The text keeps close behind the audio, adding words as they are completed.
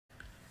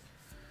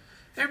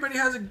Hey everybody,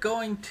 how's it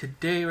going?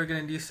 Today we're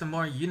going to do some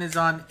more UNI'S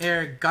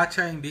Air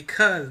gachaing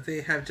because they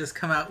have just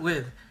come out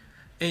with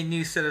a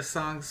new set of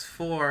songs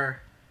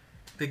for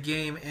the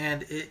game,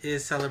 and it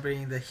is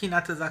celebrating the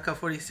Hinatazaka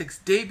 46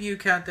 debut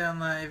countdown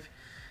live.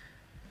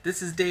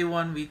 This is day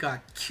one. We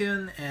got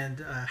Kyun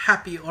and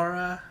Happy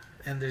Aura,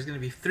 and there's going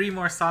to be 3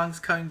 more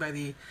songs coming by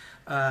the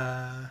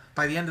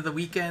end of the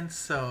weekend.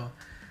 So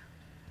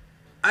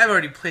I've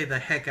already played the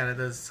heck out of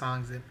those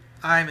songs and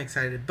I'm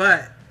excited,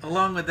 but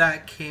along with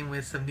that came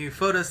with some new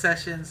photo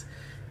sessions,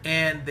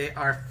 and they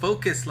are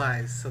focus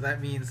lives, so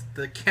that means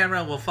the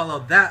camera will follow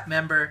that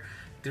member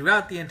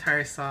throughout the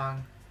entire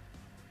song.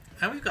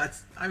 And we've got,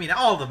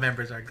 all the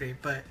members are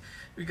great, but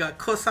we got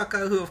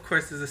Kosaka, who of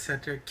course is the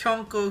center,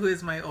 Kyonko, who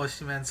is my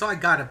Oshiman, so I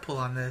gotta pull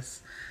on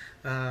this.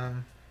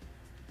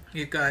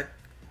 We've got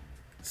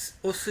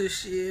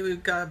Osushi,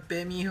 we've got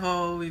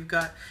Miho, we've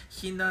got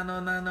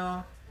Hinano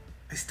Nano.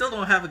 I still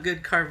don't have a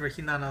good card for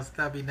Hinano, so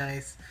that'd be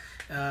nice.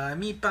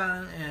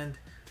 Miipan and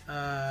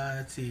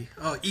let's see.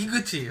 Oh,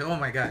 Iguchi. Oh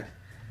my god.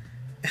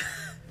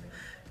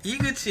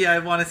 Iguchi, I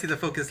want to see the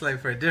focus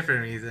live for a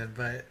different reason,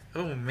 but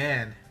oh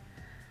man.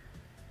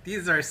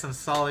 These are some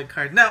solid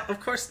cards. Now, of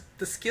course,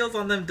 the skills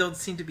on them don't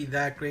seem to be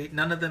that great.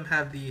 None of them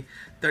have the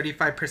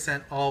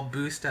 35% all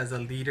boost as a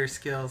leader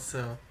skill,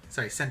 so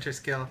center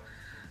skill.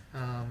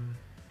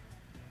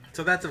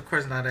 So that's of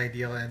course not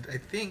ideal, and I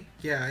think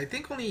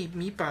only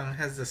Miipan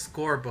has the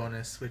score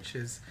bonus, which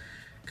is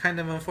kind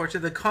of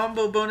unfortunate. The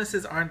combo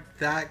bonuses aren't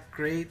that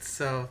great,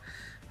 so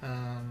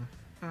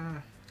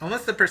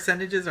unless the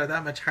percentages are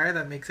that much higher,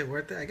 that makes it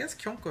worth it. I guess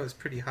Kyonko is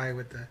pretty high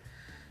with the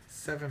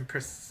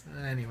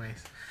 7%.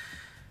 Anyways,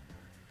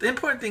 the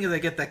important thing is I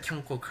get that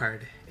Kyonko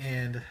card,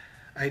 and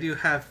I do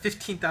have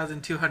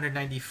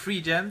 15,290 free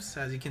gems.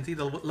 As you can see,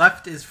 the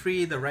left is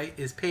free, the right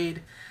is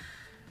paid.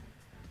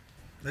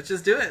 Let's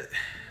just do it.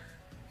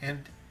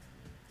 And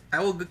I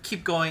will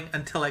keep going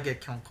until I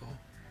get Kyonko.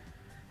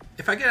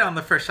 If I get it on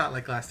the first shot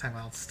like last time,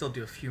 I'll still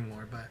do a few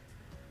more, but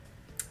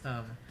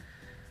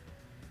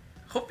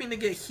hoping to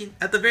get,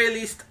 at the very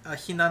least,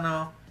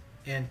 Hinano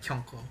and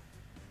Kyonko.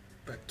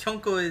 But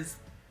Kyonko is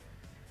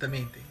the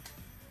main thing.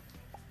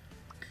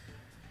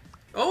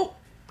 Oh!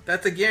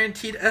 That's a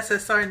guaranteed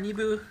SSR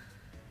Nibu.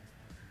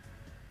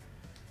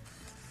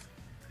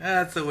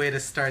 That's a way to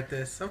start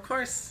this. Of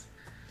course,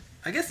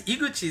 I guess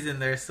Iguchi's in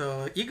there,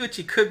 so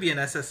Iguchi could be an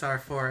SSR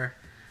for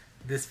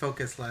this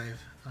focus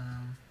live.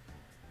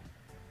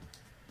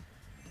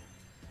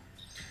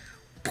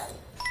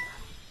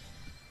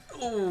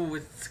 Oh,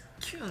 it's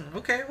Kyun.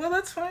 Okay, well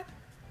that's fine.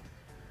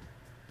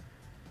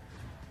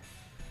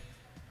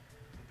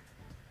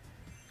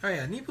 Oh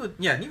yeah, Nibu.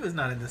 Yeah, Nibu's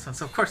not in this one,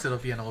 so of course it'll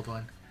be an old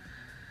one.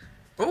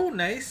 Oh,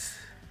 nice.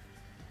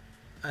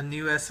 A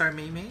new SR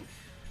Meimei.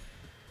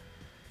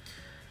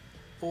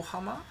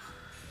 Ohama.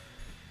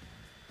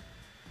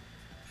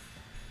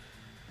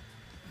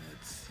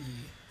 I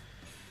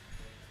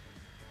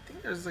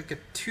think there's like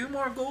 2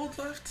 more gold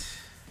left.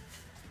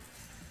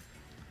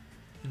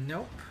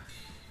 Nope.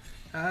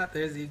 Ah,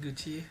 there's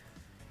Iguchi.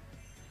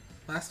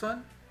 Last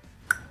one.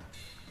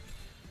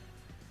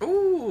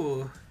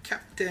 Ooh,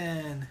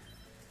 Captain.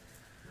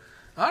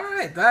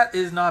 Alright, that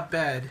is not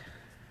bad.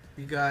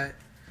 We got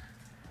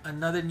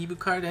another Nibu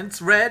card, and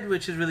it's red,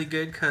 which is really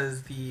good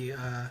because the,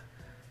 I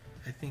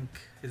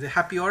think, is it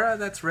Happy Aura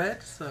that's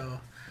red?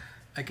 So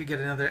I could get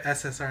another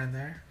SSR in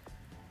there.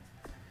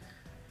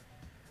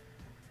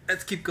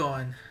 Let's keep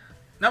going.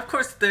 Now, of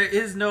course, there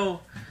is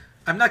no...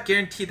 I'm not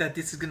guaranteed that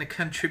this is going to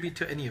contribute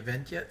to any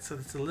event yet, so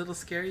it's a little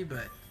scary,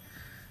 but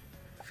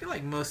I feel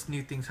like most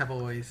new things have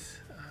always...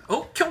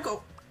 oh,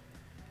 Kyonko!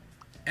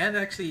 And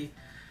actually,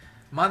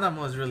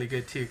 Manamo is really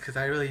good too, because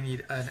I really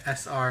need an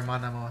SR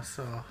Manamo,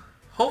 so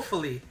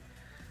hopefully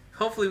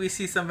we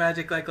see some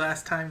magic like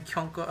last time.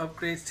 Kyonko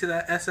upgrades to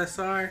that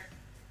SSR.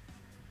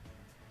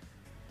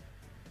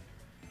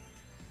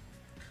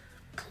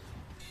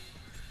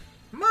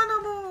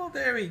 Manamo!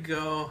 There we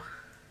go.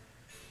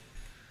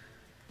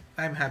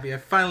 I'm happy. I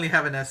finally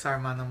have an SR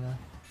Manamo.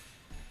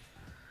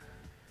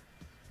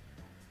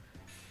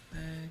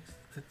 Next,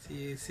 let's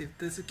see if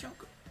this is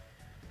Kyonko.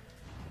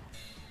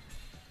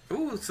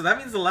 Ooh, so that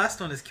means the last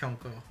one is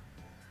Kyonko.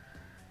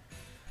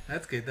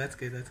 That's good, that's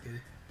good, that's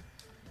good.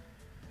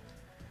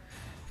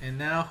 And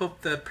now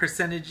hope the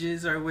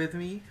percentages are with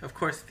me. Of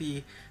course,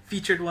 the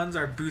featured ones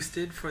are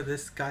boosted for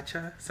this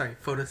gacha. Sorry,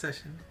 photo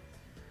session.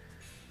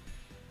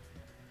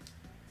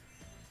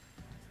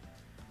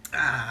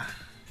 Ah,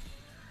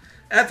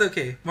 that's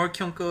okay. More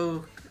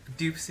Kyonko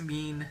dupes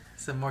mean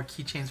some more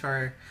keychains for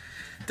her.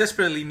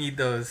 Desperately need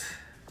those.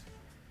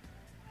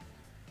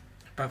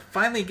 But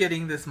finally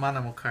getting this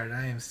Manamo card,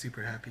 I am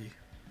super happy.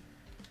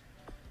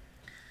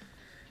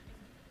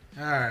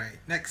 Alright,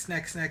 next.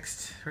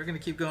 We're gonna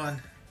keep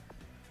going.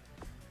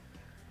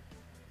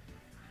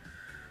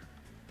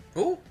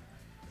 Oh,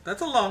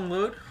 that's a long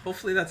load.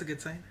 Hopefully that's a good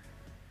sign.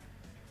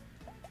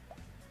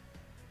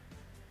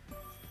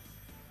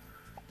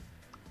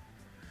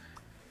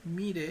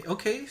 Mirei.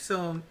 Okay,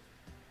 so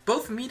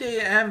both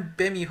Mirei and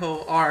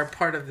Miho are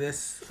part of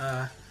this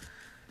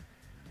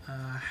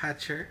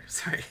Hatcher,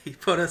 sorry,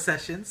 photo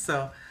sessions.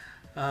 So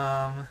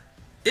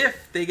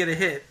if they get a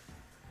hit,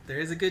 there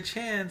is a good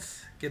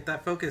chance get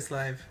that focus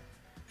live.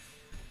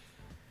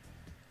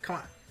 Come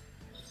on.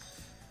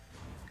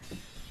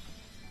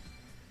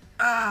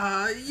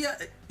 Yeah,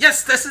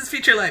 yes, this is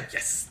feature live.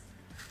 Yes.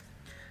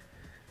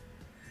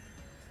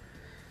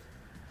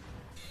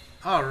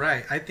 All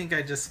right, I think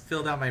I just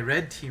filled out my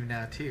red team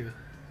now too.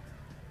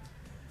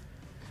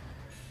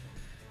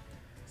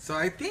 So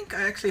I think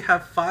I actually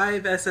have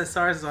 5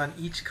 SSRs on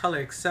each color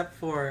except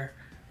for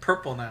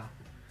purple now.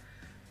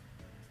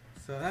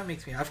 So that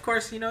makes me... Of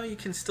course, you know, you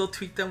can still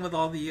tweak them with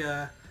all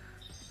the...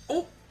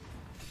 Oh!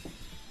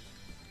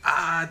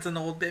 Ah, it's an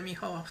old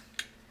Miho.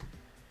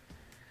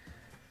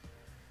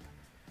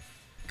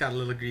 Got a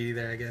little greedy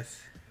there, I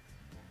guess.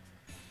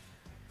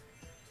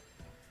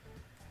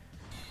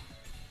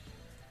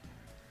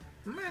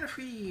 Mana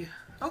free!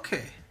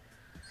 Okay.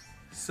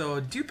 So,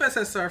 dupe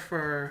SSR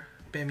for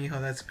Miho,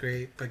 that's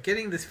great. But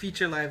getting this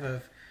feature live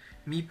of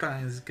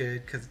Miipan is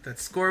good because that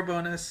score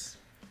bonus,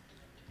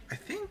 I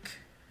think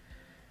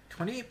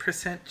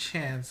 28%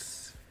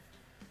 chance.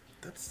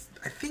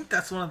 I think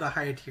that's one of the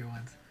higher tier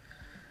ones.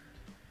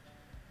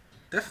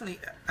 Definitely,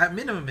 at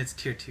minimum, it's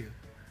tier 2.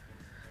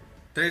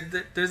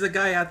 There's a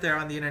guy out there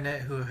on the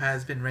internet who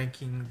has been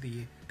ranking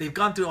the... They've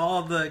gone through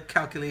all the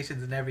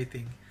calculations and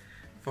everything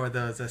for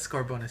those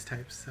score bonus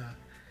types. So.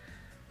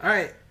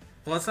 Alright,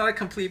 well, it's not a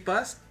complete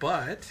bust,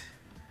 but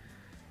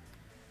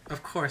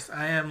of course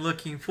I am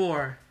looking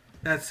for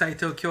that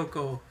Saito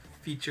Kyoko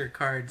feature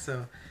card.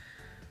 So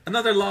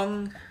another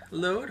long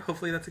load,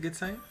 hopefully that's a good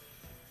sign.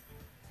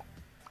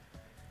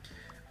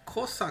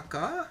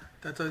 Kosaka,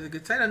 that's always a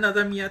good sign.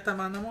 Another Miyata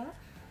Manamo.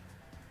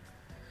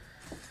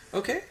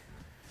 Okay,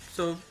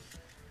 so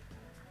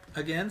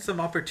again, some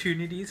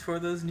opportunities for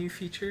those new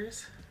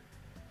features.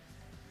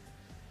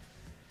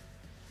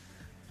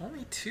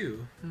 Only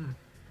 2.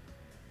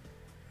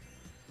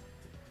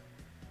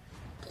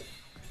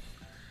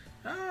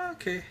 Oh,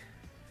 okay.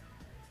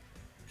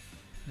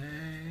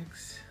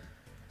 Next.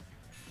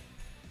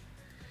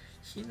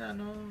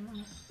 Hinano.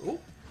 Oh,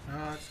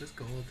 it's just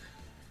gold.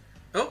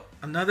 Oh,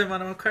 another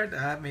Manamo card.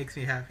 That makes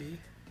me happy.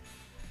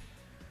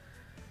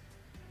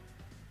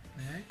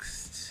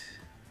 Next.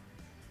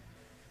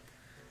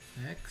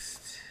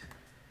 Next.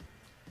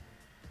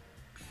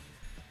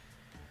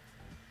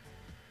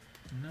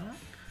 Nope.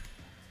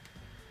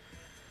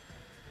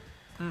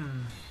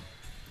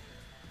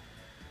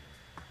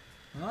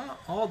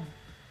 Well,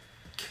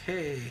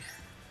 okay.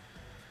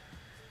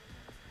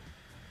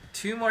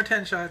 2 more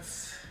 10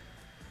 shots.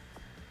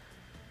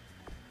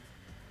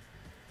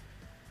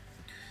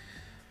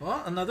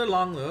 Well, another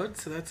long load,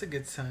 so that's a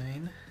good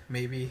sign.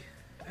 Maybe.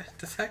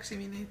 Does that actually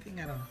mean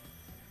anything? I don't know.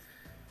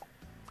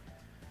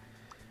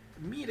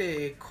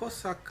 Mirei,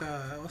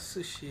 Kosaka,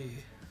 Osushi.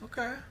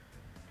 Okay.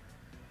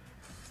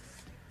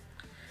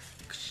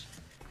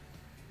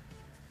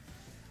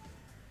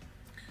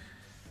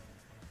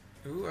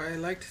 Ooh, I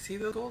like to see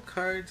those gold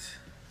cards.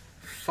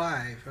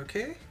 5,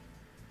 okay?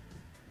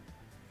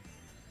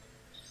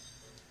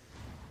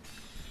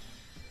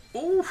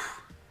 Ooh!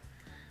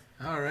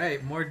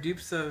 Alright, more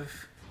dupes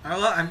of...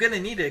 Well, I'm gonna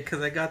need it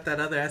because I got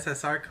that other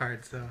SSR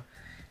card, so...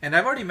 And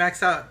I've already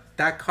maxed out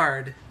that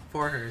card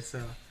for her,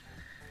 so...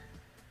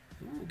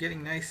 Ooh,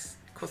 getting nice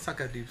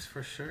Kosaka dupes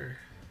for sure.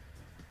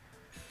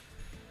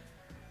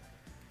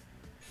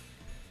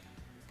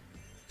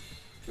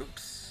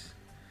 Oops.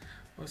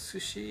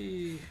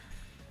 Osushi...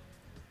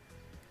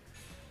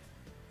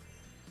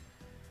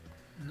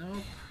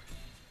 Nope.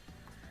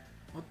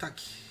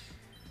 Otaki.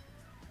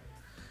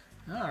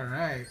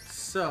 Alright,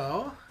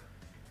 so...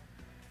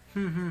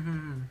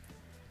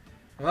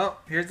 Well,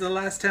 here's the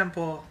last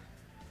temple.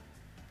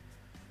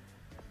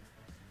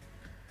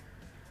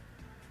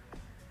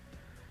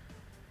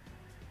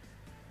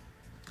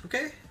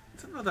 Okay,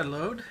 it's another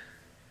load.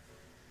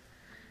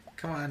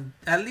 Come on,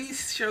 at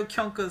least show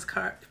Kyonko's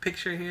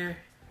picture here.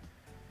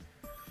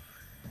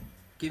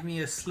 Give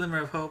me a slimmer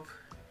of hope.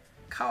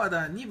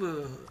 Kawada,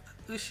 Nibu,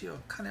 Ushio,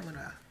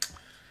 Kanemura.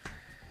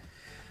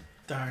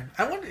 Darn.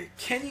 I wonder,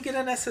 can you get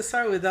an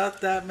SSR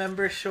without that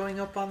member showing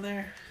up on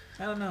there?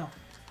 I don't know.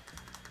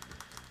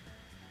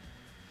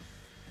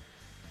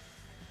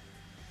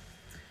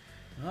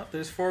 Oh,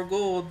 there's 4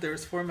 gold.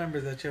 There's 4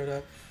 members that showed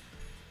up.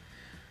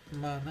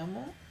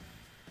 Manamo.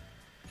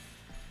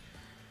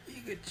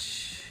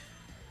 Iguchi.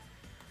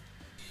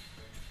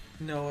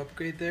 No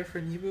upgrade there for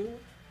Nibu.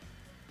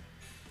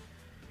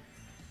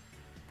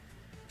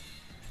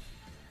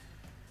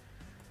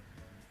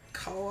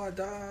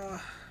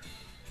 Kawada.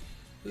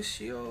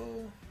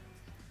 Ushio.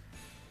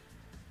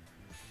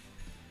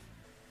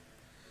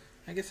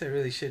 I guess I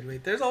really should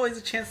wait. There's always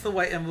a chance the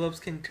white envelopes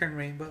can turn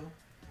rainbow.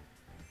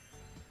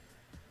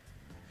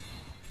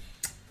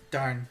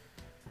 Darn.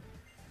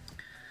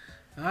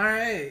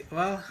 Alright,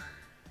 well.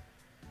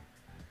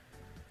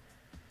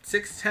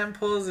 6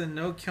 temples and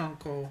no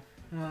Kyonko.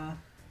 Well.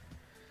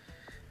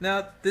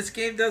 Now, this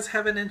game does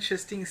have an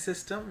interesting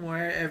system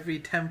where every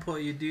temple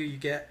you do, you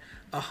get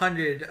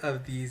 100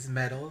 of these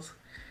medals.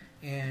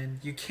 and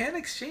you can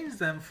exchange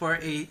them for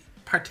a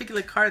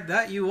particular card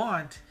that you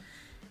want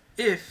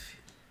if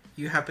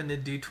you happen to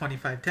do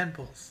 25 10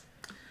 pulls.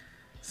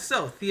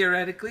 So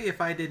theoretically, if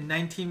I did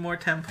 19 more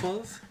 10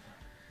 pulls,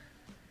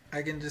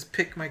 I can just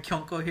pick my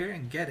Kyonko here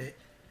and get it.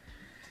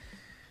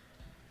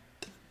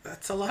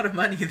 That's a lot of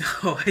money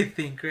though, I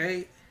think,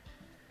 right?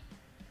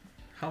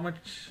 How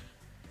much?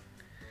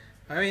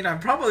 I mean, I'm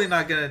probably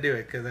not gonna do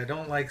it because I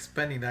don't like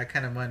spending that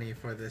kind of money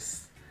for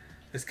this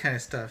kind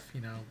of stuff,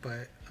 you know,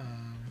 but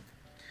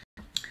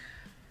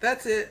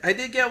that's it. I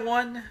did get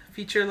one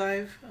feature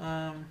live.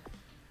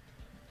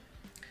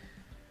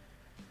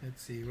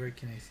 Let's see, where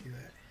can I see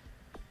that?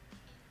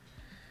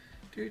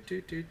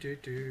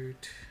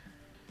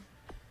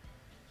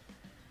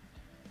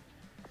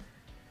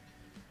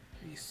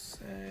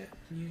 Reset,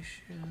 new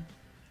shoe.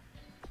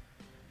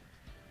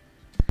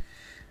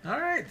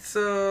 Alright,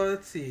 so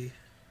let's see.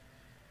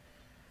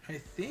 I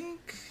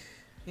think,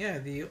 yeah,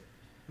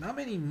 not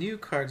many new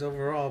cards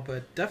overall,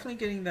 but definitely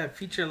getting that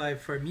feature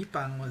live for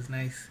Miipan was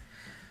nice.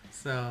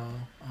 So,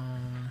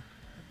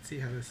 let's see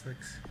how this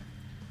looks.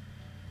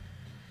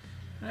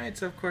 Alright,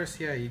 so of course,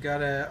 yeah, you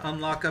gotta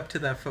unlock up to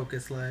that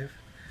focus live.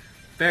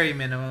 Very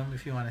minimum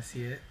if you want to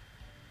see it.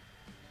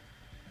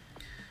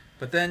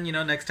 But then, you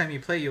know, next time you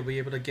play, you'll be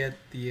able to get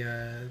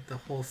the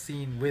whole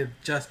scene with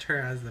just her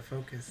as the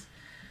focus.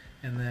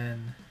 And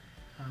then,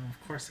 of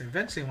course, I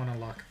eventually want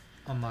to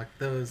unlock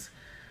those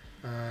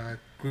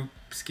group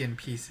skin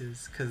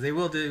pieces, because they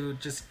will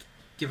just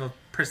give a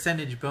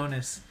percentage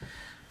bonus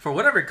for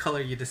whatever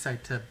color you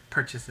decide to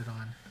purchase it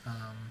on.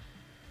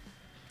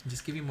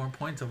 Just give you more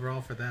points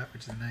overall for that,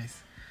 which is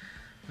nice.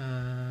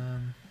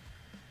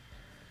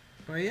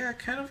 But yeah,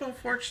 kind of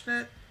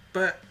unfortunate.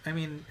 But I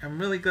mean, I'm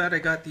really glad I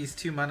got these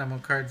two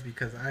Manamo cards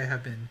because I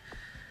have been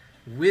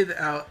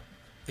without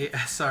a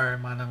SR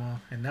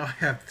Manamo, and now I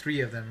have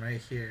 3 of them right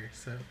here.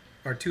 So,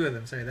 or 2 of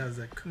them. Sorry, that was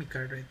a Kumi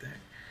card right there.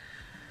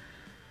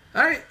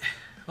 All right,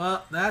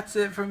 well, that's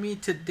it for me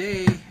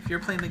today. If you're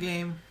playing the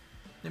game,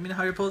 let me know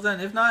how your pulls done.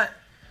 If not,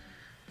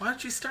 why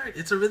don't you start?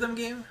 It's a rhythm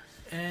game,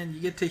 and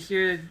you get to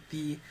hear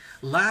the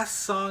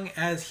last song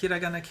as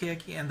Hiragana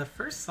Keyaki and the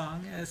first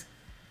song as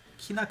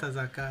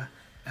Hinatazaka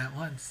at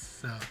once.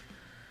 So,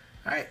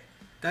 alright,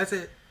 that's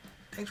it.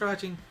 Thanks for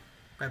watching.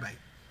 Bye bye.